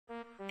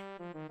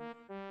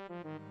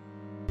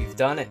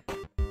done it.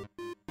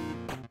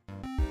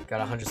 Got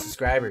 100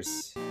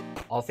 subscribers.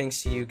 All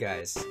thanks to you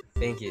guys.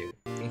 Thank you.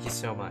 Thank you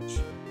so much.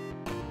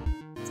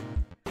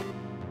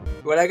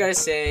 What I gotta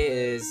say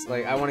is,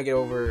 like, I want to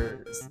go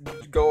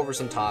over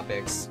some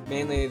topics.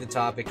 Mainly the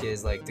topic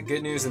is, like, the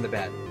good news and the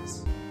bad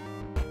news.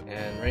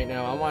 And right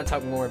now, I want to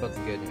talk more about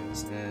the good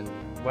news. And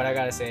what I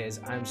gotta say is,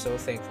 I'm so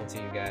thankful to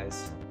you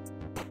guys.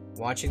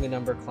 Watching the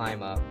number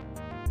climb up,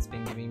 it's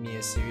been giving me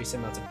a serious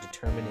amount of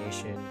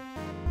determination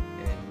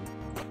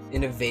and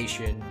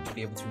innovation to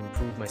be able to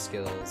improve my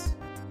skills,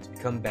 to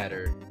become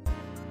better,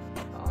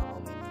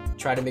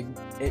 try to make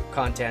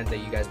content that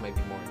you guys might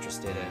be more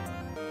interested in,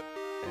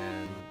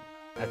 and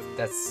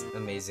that's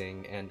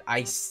amazing. And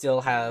I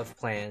still have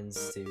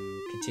plans to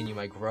continue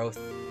my growth,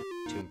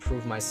 to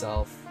improve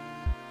myself,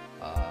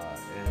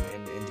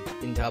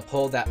 and to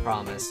uphold that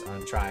promise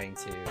on trying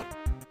to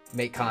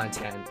make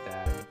content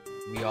that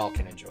we all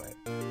can enjoy.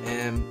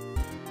 And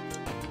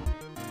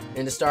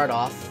to start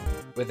off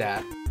with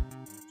that,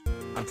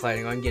 I'm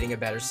planning on getting a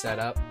better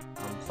setup.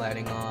 I'm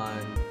planning on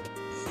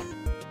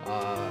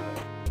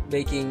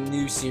making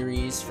new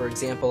series. For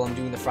example, I'm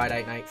doing the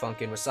Friday Night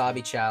Funkin'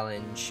 Wasabi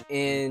Challenge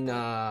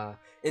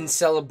in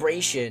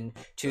celebration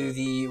to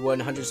the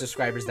 100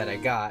 subscribers that I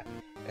got.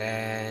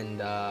 And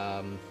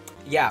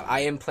yeah,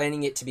 I am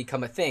planning it to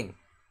become a thing.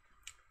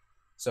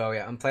 So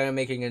yeah, I'm planning on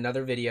making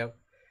another video.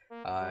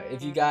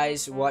 If you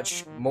guys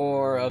watch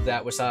more of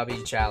that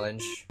Wasabi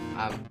Challenge,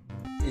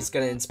 it's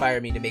gonna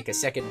inspire me to make a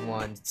second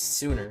one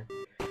sooner.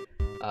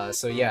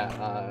 So yeah,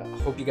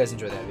 hope you guys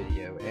enjoy that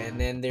video. And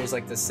then there's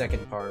like the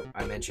second part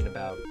I mentioned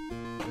about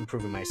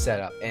improving my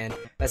setup, and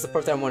that's the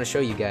part that I want to show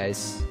you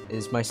guys,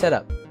 is my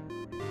setup.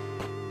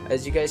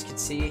 As you guys can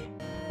see,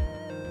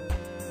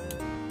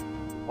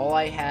 all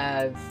I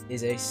have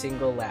is a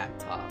single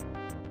laptop.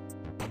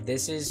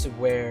 This is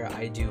where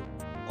I do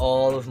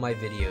all of my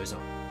videos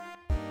on.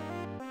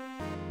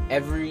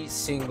 Every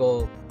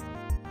single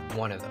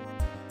one of them.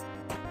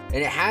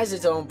 And it has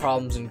its own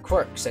problems and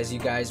quirks, as you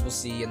guys will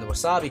see in the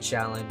Wasabi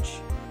Challenge.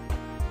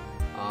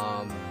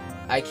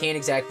 I can't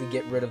exactly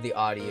get rid of the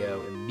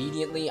audio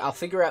immediately. I'll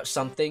figure out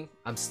something.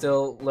 I'm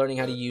still learning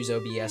how to use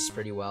OBS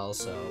pretty well,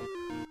 so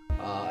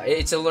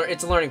it's a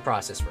learning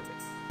process for me.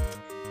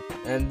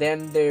 And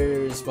then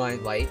there's my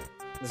light.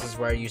 This is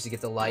where I usually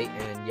get the light,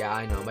 and yeah,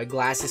 I know my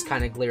glasses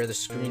kind of glare the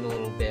screen a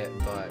little bit,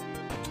 but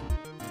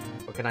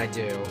what can I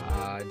do?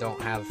 I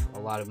don't have a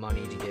lot of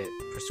money to get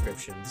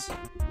prescriptions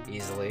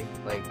easily.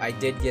 Like, I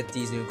did get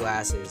these new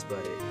glasses,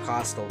 but it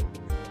cost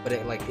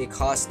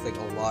like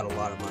a lot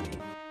of money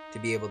to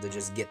be able to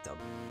just get them.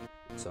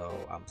 So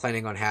I'm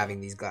planning on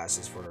having these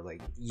glasses for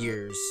like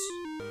years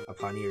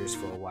upon years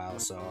for a while.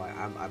 So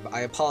I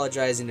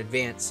apologize in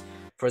advance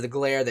for the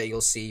glare that you'll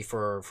see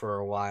for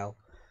a while.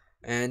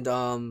 And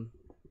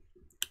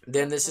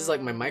then this is like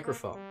my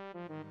microphone.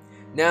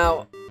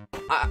 Now,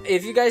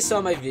 if you guys saw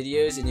my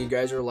videos and you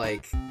guys are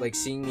like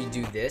seeing me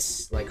do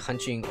this, like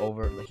hunching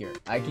over, like here,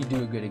 I could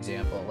do a good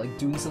example, like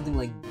doing something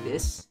like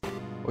this,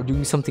 or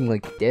doing something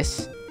like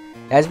this.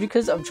 That's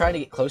because I'm trying to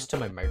get close to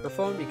my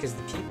microphone, because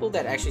the people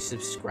that actually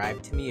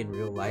subscribe to me in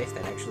real life,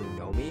 that actually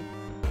know me,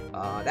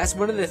 that's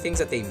one of the things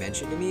that they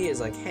mentioned to me,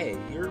 is like, hey,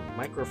 your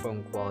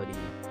microphone quality,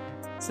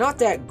 it's not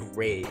that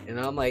great. And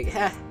I'm like,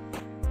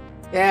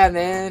 yeah,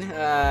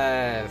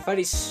 man,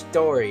 funny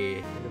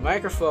story. The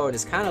microphone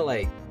is kind of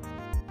like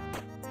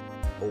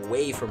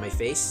away from my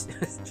face,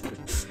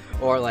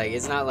 or like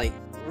it's not like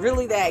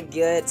really that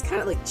good. It's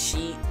kind of like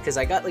cheap, because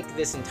I got like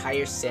this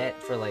entire set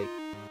for like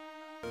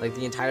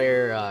the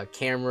entire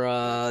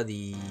camera,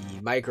 the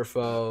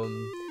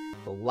microphone,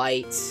 the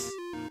lights.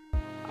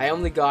 I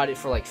only got it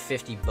for like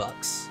 50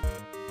 bucks.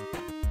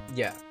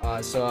 Yeah,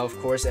 so of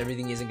course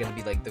everything isn't gonna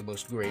be like the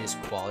most greatest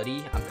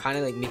quality. I'm kind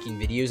of like making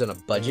videos on a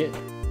budget,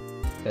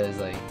 because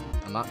like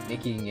I'm not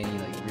making any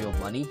like real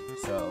money,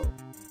 so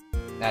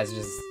that's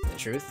just the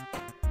truth.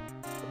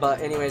 But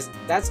anyways,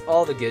 that's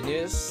all the good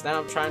news that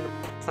I'm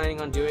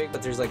planning on doing.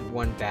 But there's like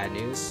one bad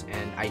news,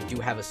 and I do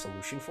have a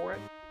solution for it.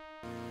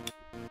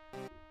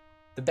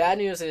 The bad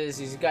news is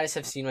you guys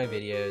have seen my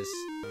videos.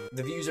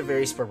 The views are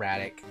very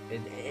sporadic,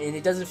 and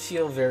it doesn't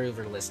feel very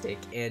realistic.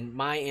 And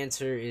my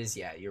answer is,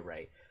 yeah, you're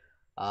right.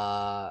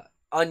 On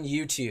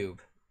YouTube,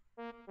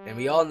 and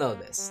we all know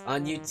this,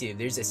 on YouTube,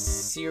 there's a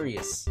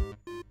serious,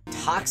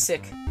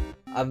 toxic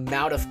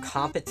amount of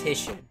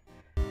competition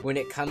when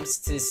it comes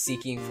to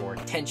seeking for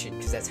attention,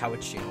 because that's how a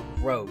channel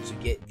grows. You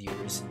get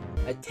viewers'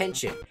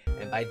 attention,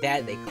 and by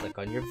that, they click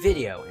on your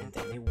video, and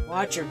then they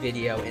watch your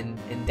video,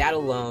 and that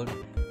alone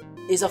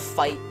is a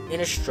fight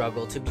and a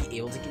struggle to be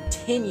able to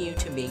continue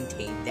to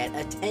maintain that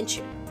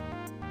attention.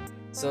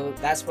 So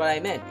that's what I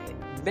meant.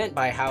 It meant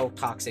by how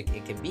toxic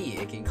it can be.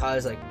 It can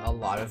cause like a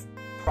lot of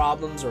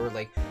problems, or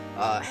like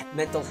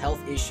mental health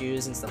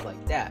issues and stuff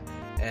like that.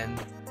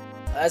 And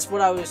that's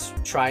what I was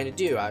trying to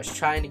do. I was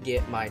trying to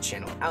get my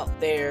channel out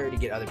there, to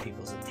get other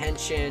people's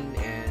attention,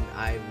 and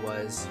I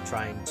was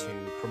trying to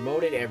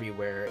promote it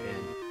everywhere,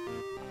 and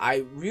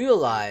I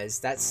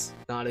realized that's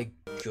not a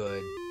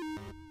good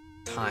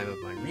time of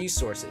my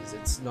resources.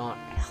 It's not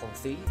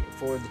healthy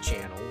for the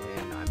channel,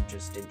 and I'm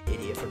just an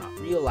idiot for not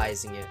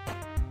realizing it.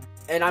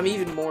 And I'm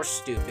even more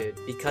stupid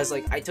because,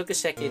 like, I took a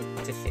second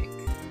to think,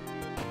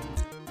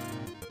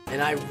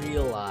 and I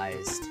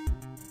realized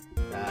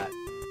that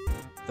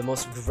the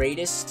most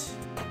greatest,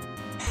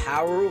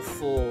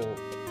 powerful,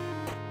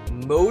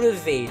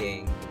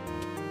 motivating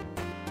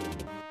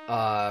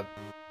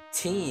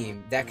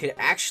team that could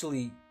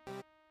actually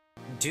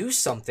do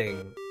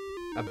something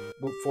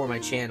for my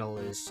channel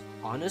is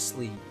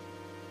honestly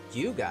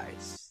you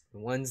guys, the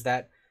ones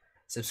that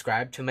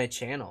subscribe to my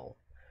channel,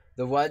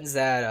 the ones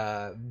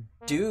that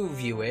do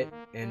view it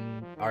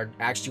and are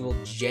actual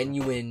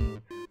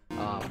genuine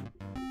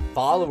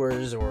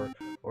followers or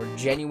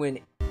genuine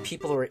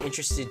people who are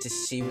interested to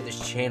see where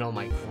this channel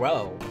might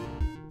grow.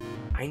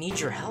 I need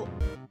your help.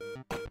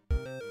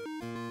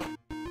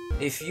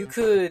 If you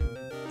could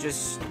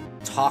just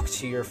talk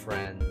to your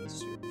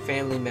friends,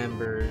 family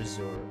members,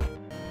 or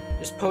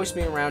just post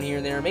me around here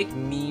and there, make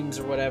memes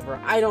or whatever.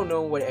 I don't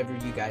know, whatever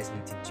you guys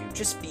need to do.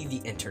 Just be the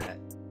internet.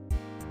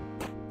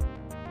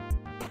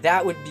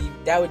 That would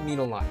mean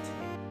a lot to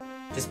me.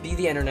 Just be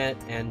the internet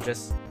and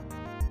just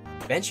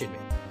mention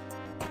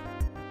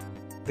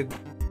me.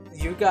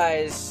 You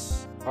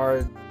guys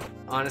are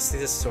honestly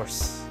the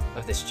source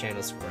of this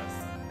channel's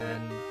growth,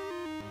 and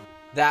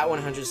that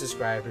 100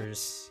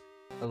 subscribers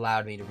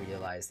allowed me to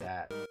realize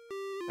that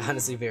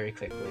honestly very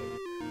quickly.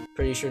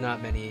 Pretty sure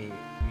not many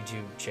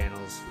YouTube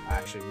channels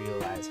actually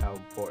realize how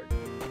important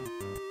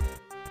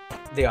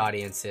the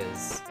audience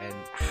is and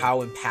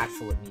how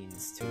impactful it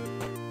means to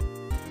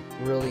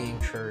really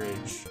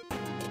encourage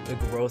the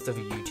growth of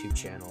a YouTube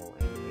channel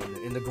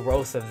and the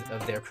growth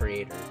of their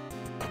creator.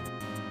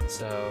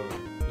 So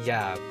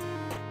yeah,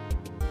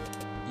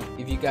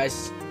 if you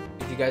guys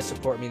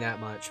support me that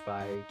much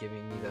by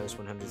giving me those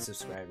 100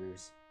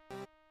 subscribers,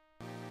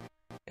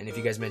 and if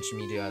you guys mention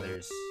me to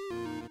others,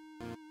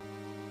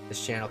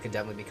 this channel can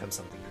definitely become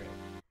something great,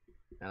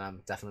 and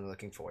I'm definitely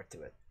looking forward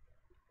to it.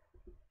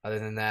 Other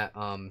than that,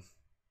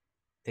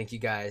 thank you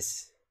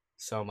guys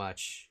so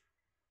much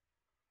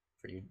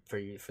for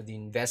the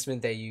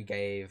investment that you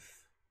gave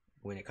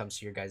when it comes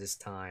to your guys'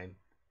 time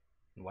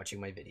and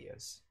watching my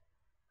videos.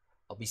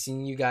 I'll be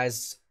seeing you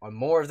guys on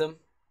more of them.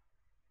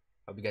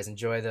 Hope you guys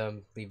enjoy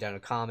them. Leave down a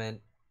comment.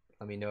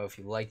 Let me know if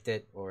you liked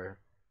it or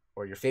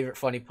your favorite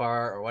funny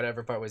part or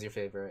whatever part was your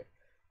favorite.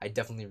 I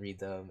definitely read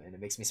them, and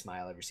it makes me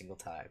smile every single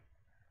time.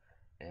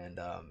 And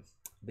I'll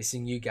be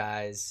seeing you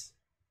guys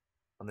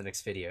on the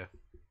next video.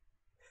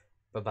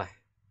 Bye-bye.